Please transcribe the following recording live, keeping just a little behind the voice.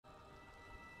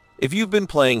If you've been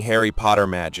playing Harry Potter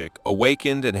Magic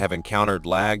Awakened and have encountered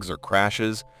lags or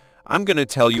crashes, I'm going to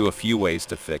tell you a few ways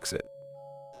to fix it.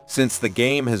 Since the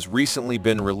game has recently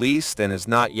been released and is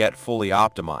not yet fully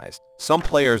optimized, some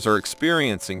players are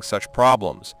experiencing such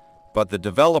problems, but the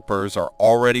developers are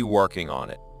already working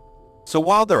on it. So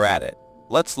while they're at it,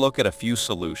 let's look at a few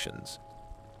solutions.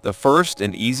 The first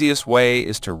and easiest way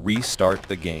is to restart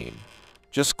the game.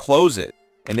 Just close it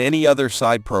and any other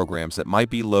side programs that might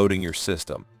be loading your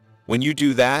system. When you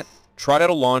do that, try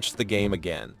to launch the game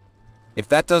again. If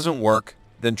that doesn't work,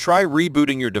 then try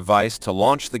rebooting your device to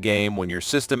launch the game when your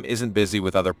system isn't busy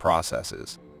with other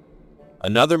processes.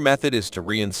 Another method is to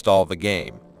reinstall the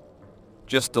game.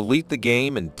 Just delete the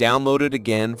game and download it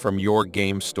again from your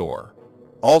game store.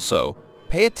 Also,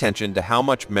 pay attention to how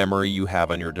much memory you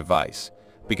have on your device,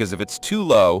 because if it's too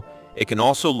low, it can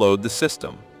also load the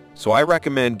system. So I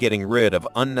recommend getting rid of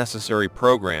unnecessary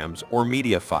programs or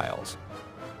media files.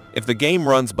 If the game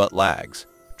runs but lags,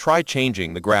 try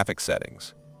changing the graphics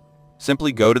settings.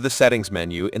 Simply go to the Settings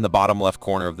menu in the bottom left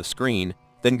corner of the screen,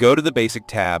 then go to the Basic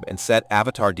tab and set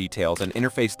Avatar Details and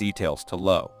Interface Details to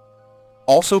low.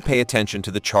 Also pay attention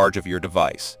to the charge of your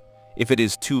device. If it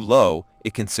is too low,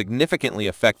 it can significantly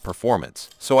affect performance,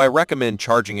 so I recommend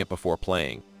charging it before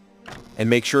playing. And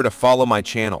make sure to follow my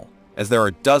channel, as there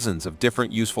are dozens of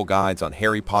different useful guides on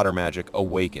Harry Potter Magic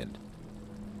Awakened.